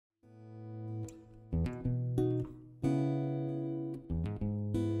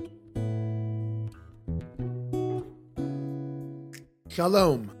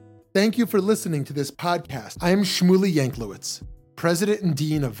Shalom. Thank you for listening to this podcast. I am Shmuley Yanklowitz, President and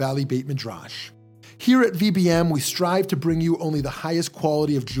Dean of Valley Beit Midrash. Here at VBM, we strive to bring you only the highest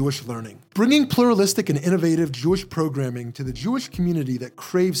quality of Jewish learning, bringing pluralistic and innovative Jewish programming to the Jewish community that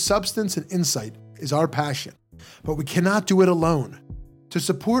craves substance and insight is our passion. But we cannot do it alone. To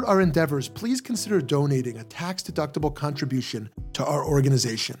support our endeavors, please consider donating a tax-deductible contribution to our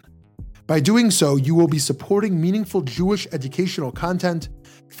organization. By doing so, you will be supporting meaningful Jewish educational content,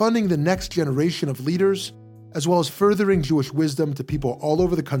 funding the next generation of leaders, as well as furthering Jewish wisdom to people all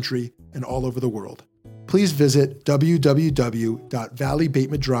over the country and all over the world. Please visit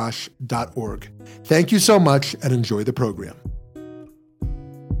www.valleybeitmidrash.org. Thank you so much and enjoy the program.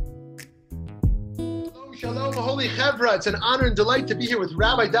 Shalom, Holy Chevra. It's an honor and delight to be here with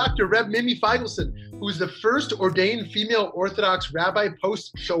Rabbi Dr. Reb Mimi Feigelson, who is the first ordained female Orthodox rabbi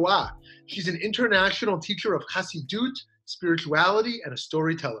post-Shoah. She's an international teacher of Chassidut, spirituality, and a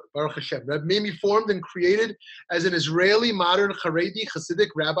storyteller. Baruch Hashem. Reb Mimi formed and created as an Israeli modern Haredi Hasidic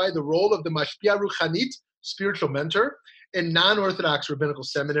rabbi the role of the Mashpia Ruchanit, spiritual mentor, in non-Orthodox rabbinical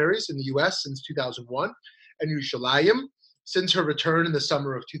seminaries in the U.S. since 2001, and Yerushalayim since her return in the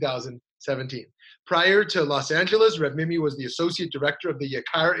summer of 2017. Prior to Los Angeles, Reb Mimi was the Associate Director of the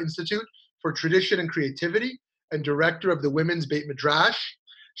Yakar Institute for Tradition and Creativity and Director of the Women's Beit Midrash.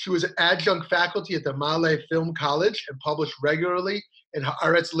 She was adjunct faculty at the Malay Film College and published regularly in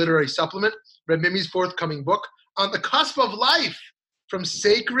Haaretz Literary Supplement. Reb Mimi's forthcoming book, On the Cusp of Life, from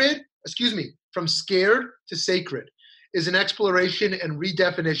scared to sacred, is an exploration and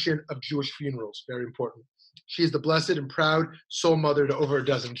redefinition of Jewish funerals. Very important. She is the blessed and proud sole mother to over a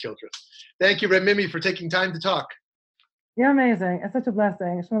dozen children. Thank you, Reb Mimi, for taking time to talk. You're amazing. It's such a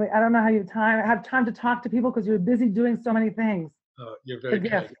blessing. Shmuley, I don't know how you have time to talk to people because you're busy doing so many things. You're very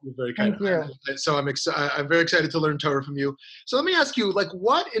kind. You're very kind. Thank you. So I'm very excited to learn Torah from you. So let me ask you,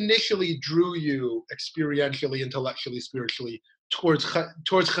 what initially drew you experientially, intellectually, spiritually towards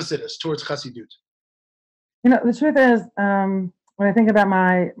Chassidus, towards Chassidut? The truth is, when I think about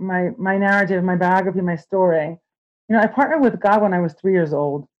my narrative, my biography, my story, I partnered with God when I was 3 years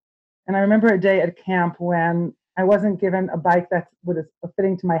old. And I remember a day at camp when I wasn't given a bike that was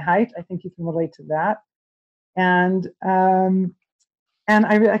fitting to my height. I think you can relate to that. And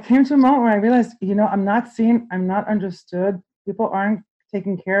I came to a moment where I realized, I'm not seen, I'm not understood. People aren't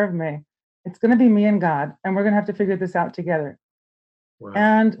taking care of me. It's going to be me and God, and we're going to have to figure this out together. Wow.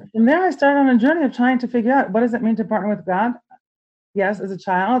 And from there, I started on a journey of trying to figure out, what does it mean to partner with God? Yes, as a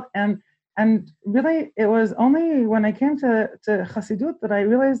child. And really, it was only when I came to Chassidut that I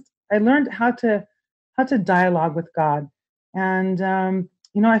realized I learned how to dialogue with God. And,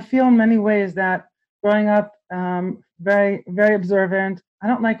 I feel in many ways that growing up, very, very observant. I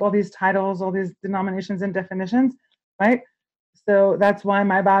don't like all these titles, all these denominations and definitions, right? So that's why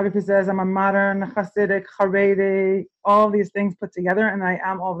my biography says I'm a modern Hasidic, Haredi, all these things put together, and I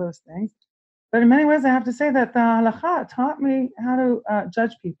am all those things. But in many ways, I have to say that the Halakha taught me how to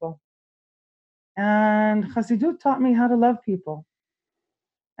judge people. And Chassidut taught me how to love people.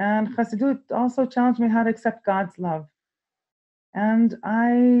 And Chassidut also challenged me how to accept God's love. And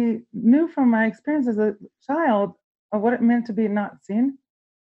I knew from my experience as a child of what it meant to be not seen.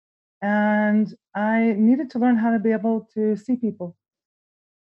 And I needed to learn how to be able to see people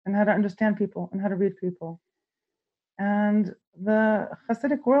and how to understand people and how to read people. And the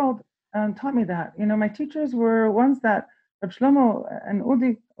Hasidic world taught me that. My teachers were ones that, Reb Shlomo and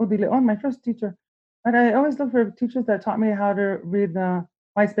Udi Leon, my first teacher, but I always looked for teachers that taught me how to read the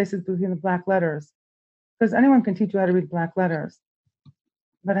white spaces between the black letters. Because anyone can teach you how to read black letters.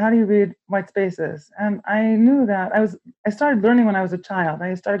 But how do you read white spaces? And I knew that I started learning when I was a child.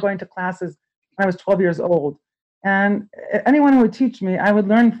 I started going to classes when I was 12 years old. And anyone who would teach me, I would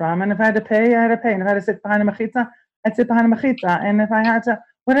learn from. And if I had to pay, I had to pay. And if I had to sit behind a mechitza, I'd sit behind a mechitza. And if I had to,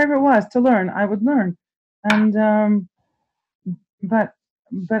 whatever it was to learn, I would learn. And but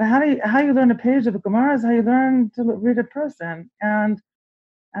how you learn a page of a Gemara is how you learn to read a person.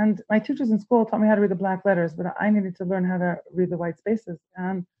 And my teachers in school taught me how to read the black letters, but I needed to learn how to read the white spaces.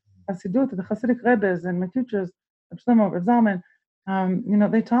 And Chassidut, the Hasidic Rebbes, and my teachers, Reb Shlomo, Reb Zalman,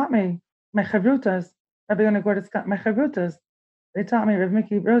 they taught me, my chavrutas, Rabbi Yonah Gordon-Scott, my chavrutas, they taught me, Reb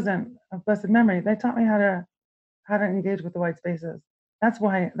Miki Rosen, of blessed memory, they taught me how to engage with the white spaces. That's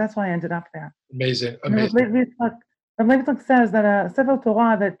why I ended up there. Amazing. Rabbi Yitzchak says that a Sefer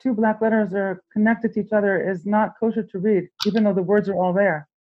Torah, that two black letters are connected to each other, is not kosher to read, even though the words are all there.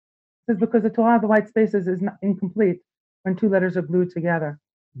 It's because the Torah, the white spaces, is not incomplete when two letters are glued together.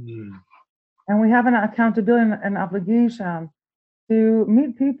 And we have an accountability and an obligation to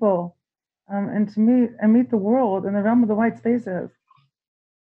meet people and to meet the world in the realm of the white spaces.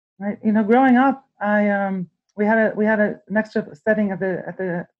 right? Growing up, we had an extra setting at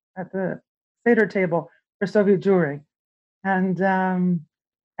the Seder table for Soviet Jewry, and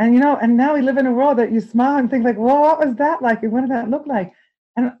now we live in a world that you smile and think like, well, what was that like, and what did that look like?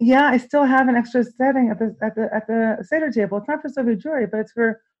 And yeah, I still have an extra setting at the Seder table. It's not for Soviet Jewry, but it's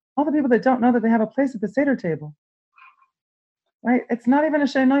for all the people that don't know that they have a place at the Seder table. Right? It's not even a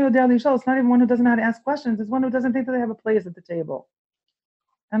Sheino Yodea Lishol. It's not even one who doesn't know how to ask questions. It's one who doesn't think that they have a place at the table.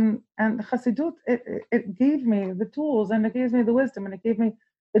 And Chassidut, it gave me the tools, and it gave me the wisdom, and it gave me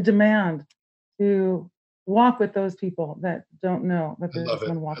the demand to walk with those people that don't know that there's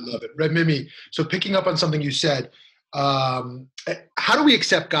someone walking. I love it. Reb Mimi, so picking up on something you said, how do we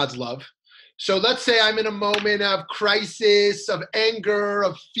accept God's love? So let's say I'm in a moment of crisis, of anger,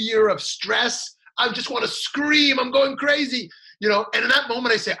 of fear, of stress. I just want to scream. I'm going crazy. And in that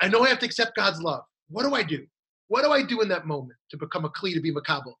moment I say, I know I have to accept God's love. What do I do? What do I do in that moment to become a kli, to be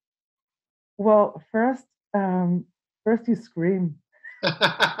makabel? Well, first you scream.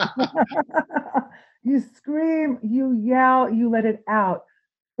 You scream, you yell, you let it out.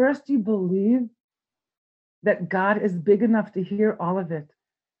 First, you believe that God is big enough to hear all of it.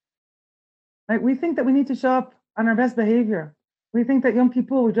 Like, we think that we need to show up on our best behavior. We think that Yom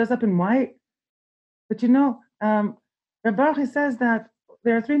Kippur, we dress up in white. But Reb Baruch says that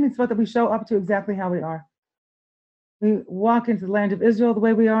there are 3 mitzvot that we show up to exactly how we are. We walk into the land of Israel the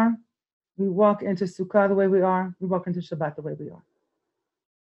way we are. We walk into Sukkah the way we are. We walk into Shabbat the way we are.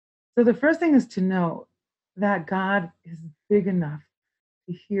 So the first thing is to know that God is big enough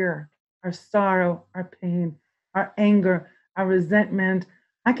to hear our sorrow, our pain, our anger, our resentment.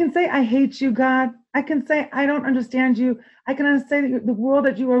 I can say, I hate you, God. I can say, I don't understand you. I can say that the world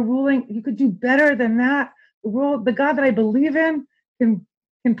that you are ruling, you could do better than that. The God that I believe in can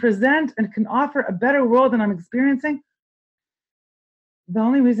present and can offer a better world than I'm experiencing. The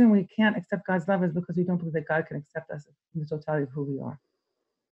only reason we can't accept God's love is because we don't believe that God can accept us in the totality of who we are.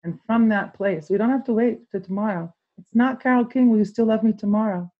 And from that place, we don't have to wait till tomorrow. It's not Carole King, will you still love me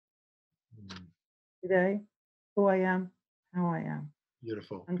tomorrow? Today, who I am, how I am.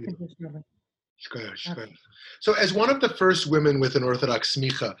 Beautiful. Unconditionally. So as one of the first women with an Orthodox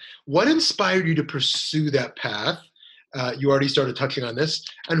smicha, what inspired you to pursue that path? You already started touching on this.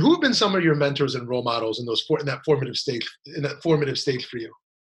 And who have been some of your mentors and role models in that formative stage for you?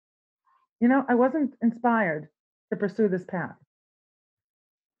 I wasn't inspired to pursue this path.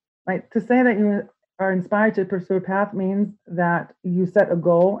 Right? To say that you are inspired to pursue a path means that you set a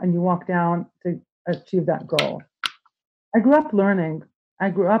goal and you walk down to achieve that goal. I grew up learning.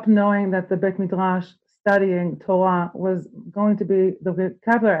 I grew up knowing that the Beit Midrash, studying Torah, was going to be the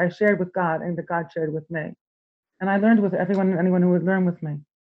vocabulary I shared with God and that God shared with me. And I learned with anyone who would learn with me.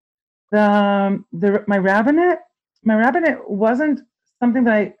 My rabbinate wasn't something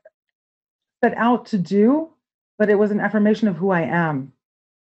that I set out to do, but it was an affirmation of who I am.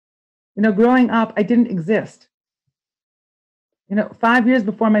 Growing up, I didn't exist. 5 years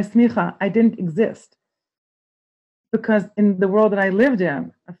before my smicha, I didn't exist. Because in the world that I lived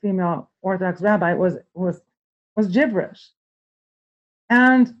in, a female Orthodox rabbi was gibberish.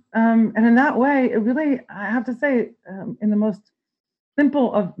 And in that way, it really, I have to say, in the most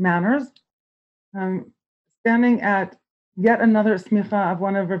simple of manners, standing at yet another smicha of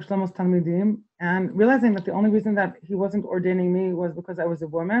one of Reb Shlomo's talmidim, and realizing that the only reason that he wasn't ordaining me was because I was a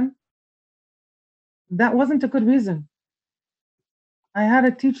woman, that wasn't a good reason. I had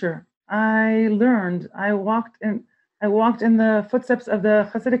a teacher. I learned. I walked in the footsteps of the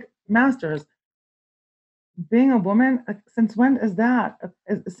Hasidic masters. Being a woman, since when is that?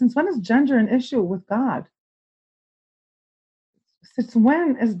 Since when is gender an issue with God? Since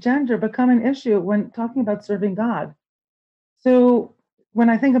when is gender become an issue when talking about serving God? So when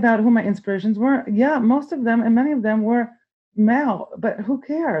I think about who my inspirations were, yeah, most of them and many of them were male, but who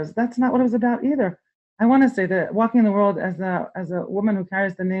cares? That's not what it was about either. I want to say that walking in the world as a woman who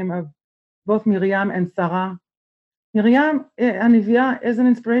carries the name of both Miriam and Sarah, Miriam Anivia is an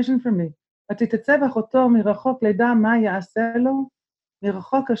inspiration for me.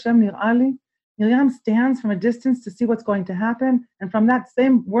 Miriam stands from a distance to see what's going to happen. And from that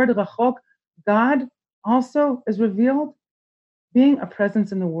same word, rachok, God also is revealed, being a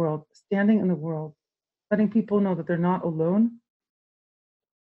presence in the world, standing in the world, letting people know that they're not alone.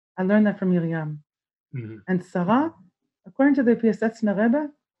 I learned that from Miriam. Mm-hmm. And Sarah, according to the Piasetzner Rebbe,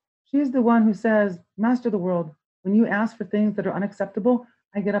 she is the one who says, master the world. When you ask for things that are unacceptable,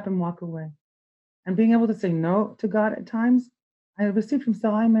 I get up and walk away. And being able to say no to God at times, I received from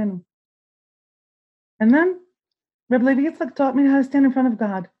Sarah Imenu. And then Reb Levi Yitzchak taught me how to stand in front of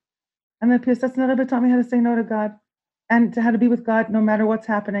God. And the Piasetzner Rebbe taught me how to say no to God. and to how to be with God no matter what's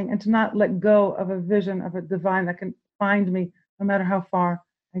happening, and to not let go of a vision of a divine that can find me no matter how far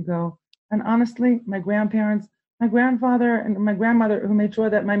I go. And honestly, my grandparents, my grandfather and my grandmother, who made sure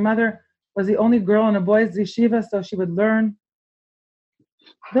that my mother was the only girl in a boys' yeshiva so she would learn.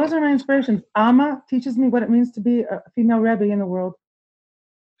 Those are my inspirations. Amma teaches me what it means to be a female Rebbe in the world.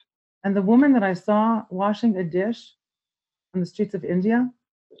 And the woman that I saw washing a dish on the streets of India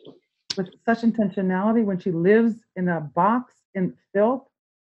with such intentionality when she lives in a box in filth,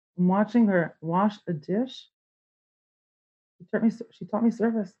 I'm watching her wash a dish. She taught me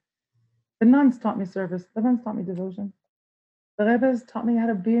service. The nuns taught me service. The nuns taught me devotion. The Rebbes taught me how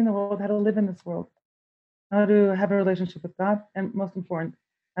to be in the world, how to live in this world, how to have a relationship with God, and most important,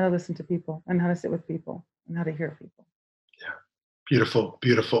 how to listen to people and how to sit with people and how to hear people. Yeah, beautiful,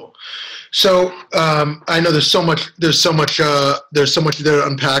 beautiful. So I know there's so much there to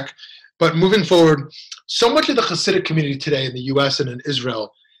unpack, but moving forward, so much of the Hasidic community today in the U.S. and in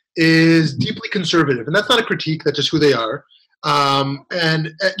Israel is deeply conservative, and that's not a critique. That's just who they are.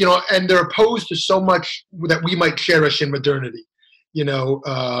 And they're opposed to so much that we might cherish in modernity.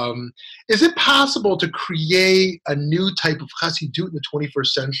 Is it possible to create a new type of Hasidut in the 21st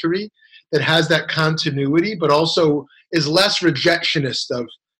century that has that continuity, but also is less rejectionist of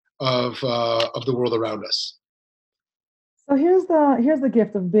the world around us? So here's the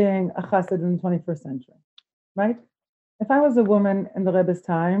gift of being a Chassid in the 21st century, right? If I was a woman in the Rebbe's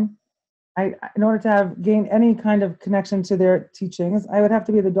time, in order to gain any kind of connection to their teachings, I would have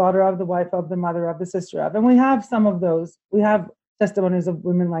to be the daughter of, the wife of, the mother of, the sister of. And we have some of those. We have testimonies of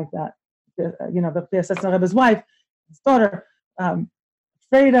women like that. The Piaseczna Rebbe's wife, his daughter,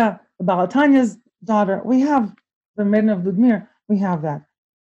 Freda, the Baal Tanya's daughter. We have the Maiden of Ludmir. We have that.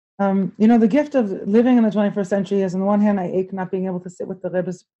 The gift of living in the 21st century is, on the one hand, I ache not being able to sit with the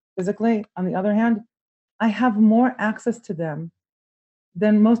Rebbes physically. On the other hand, I have more access to them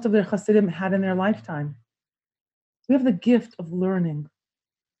than most of their Hasidim had in their lifetime. We have the gift of learning.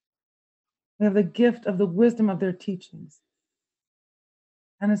 We have the gift of the wisdom of their teachings.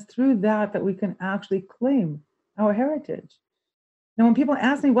 And it's through that we can actually claim our heritage. Now, when people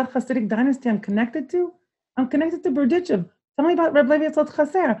ask me what Hasidic dynasty I'm connected to Berdichev. Tell me about Reb Levi Yitzhak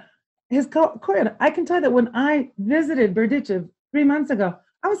Chaser, his Koren. I can tell you that when I visited Berdichev 3 months ago,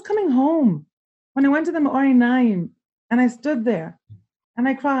 I was coming home. When I went to the Me'ori Naim and I stood there, and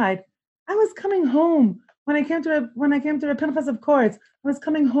I cried. I was coming home. When I came to Reb Pinchas of Koretz, I was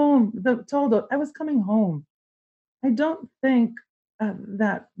coming home. The Toldot, I was coming home. I don't think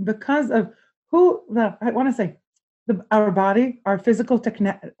that because of our body, our physical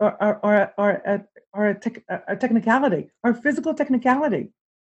technicality, our physical technicality.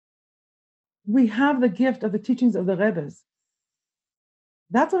 We have the gift of the teachings of the Rebbes.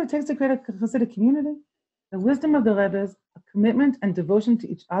 That's what it takes to create a Hasidic community. The wisdom of the Rebbes, a commitment and devotion to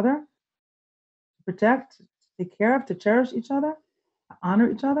each other, to protect, to take care of, to cherish each other, to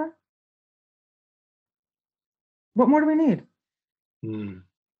honor each other. What more do we need?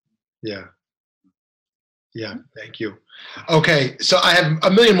 Yeah, thank you. Okay, so I have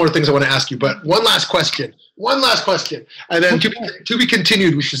a million more things I want to ask you, but one last question, and then to be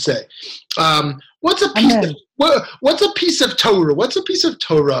continued, we should say. What's a piece of Torah? What's a piece of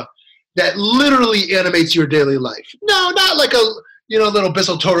Torah that literally animates your daily life? No, not like a little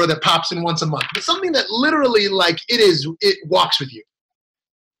Bissell Torah that pops in once a month, but something that literally it walks with you.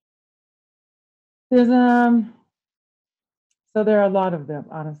 So there are a lot of them,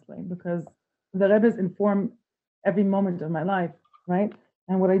 honestly, because the Rebbes inform every moment of my life, right?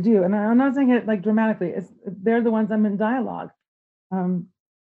 And what I do. And I'm not saying it like dramatically. They're the ones I'm in dialogue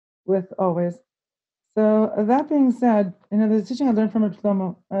with always. So that being said, the teaching I learned from Reb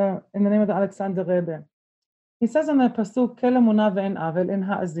Shlomo in the name of the Alexander Rebbe. He says in the pasuk Kel emunah ve'en avel in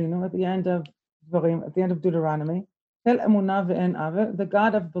ha'azinu at the end of Dvarim, at the end of Deuteronomy, Kel emunah ve'en avel, the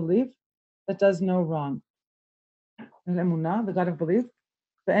God of belief that does no wrong. Kel emunah, the God of belief,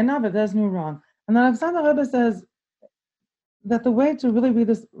 ve'en avel, does no wrong. And then Alexander Rebbe says that the way to really read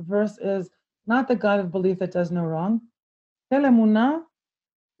this verse is not the God of belief that does no wrong. Kel emunah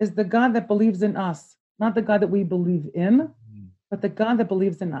is the God that believes in us, not the God that we believe in, but the God that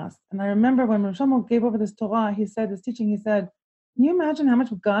believes in us. And I remember when Reb Shlomo gave over this Torah, he said, can you imagine how much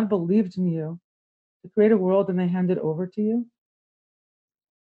God believed in you to create a world and they hand it over to you?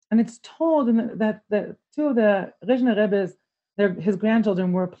 And it's told that two of the Rizhiner Rebbes, his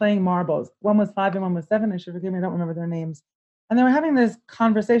grandchildren were playing marbles. One was 5 and one was 7. They should forgive me, I don't remember their names. And they were having this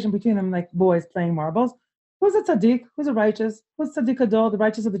conversation between them, like boys playing marbles. Who's a tzaddik? Who's a righteous? Who's tzaddik adol, the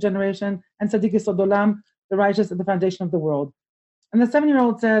righteous of the generation, and tzaddik yesod olam, the righteous of the foundation of the world? And the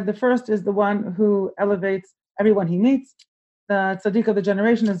 7-year-old said, the first is the one who elevates everyone he meets. The tzaddik of the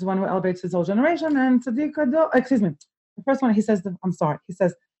generation is the one who elevates his whole generation. And tzaddik, the first one he says, he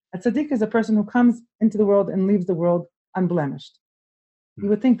says, a tzaddik is a person who comes into the world and leaves the world unblemished. You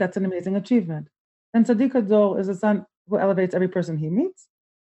would think that's an amazing achievement. And tzaddik gadol is the son who elevates every person he meets.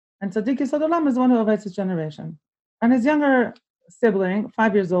 And tzaddik yesod olam is the one who elevates his generation. And his younger sibling,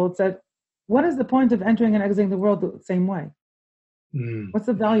 5 years old, said, what is the point of entering and exiting the world the same way? What's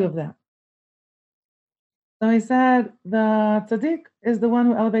the value of that? So he said, the tzaddik is the one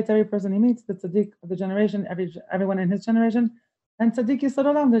who elevates every person he meets, the tzaddik of the generation, everyone in his generation. And tzaddik yesod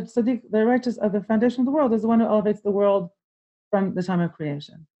olam, the tzaddik, the righteous of the foundation of the world, is the one who elevates the world from the time of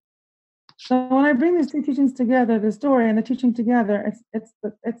creation. So when I bring these two teachings together, the story and the teaching together, it's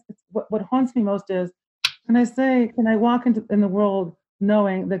what haunts me most is, can I walk in the world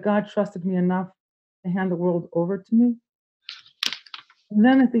knowing that God trusted me enough to hand the world over to me? And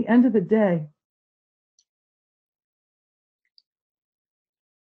then at the end of the day,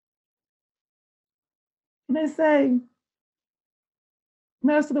 can I say,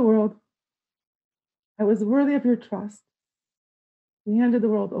 Master of the world, I was worthy of your trust. You handed the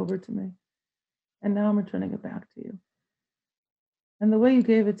world over to me, and now I'm returning it back to you. And the way you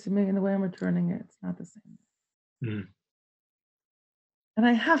gave it to me and the way I'm returning it, it's not the same. And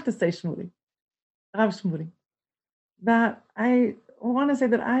I have to say, Shmuley, Rav Shmuley, that I want to say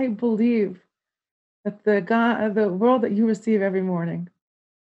that I believe that the world that you receive every morning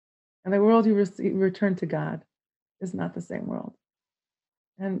and the world you return to God is not the same world.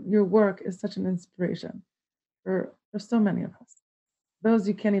 And your work is such an inspiration for so many of us. Those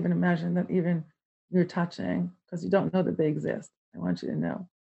you can't even imagine that even you're touching because you don't know that they exist. I want you to know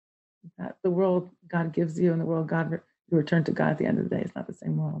that the world God gives you and the world you return to God at the end of the day is not the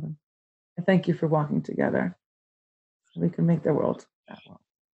same world. And I thank you for walking together so we can make the world that world.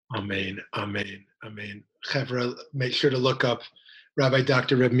 Amen, amen, amen. Chevra, make sure to look up Rabbi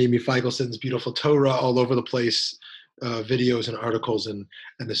Dr. Reb Mimi Feigelson's beautiful Torah all over the place, videos and articles and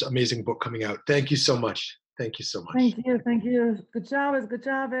this amazing book coming out. Thank you so much. Thank you so much. Thank you. Good job.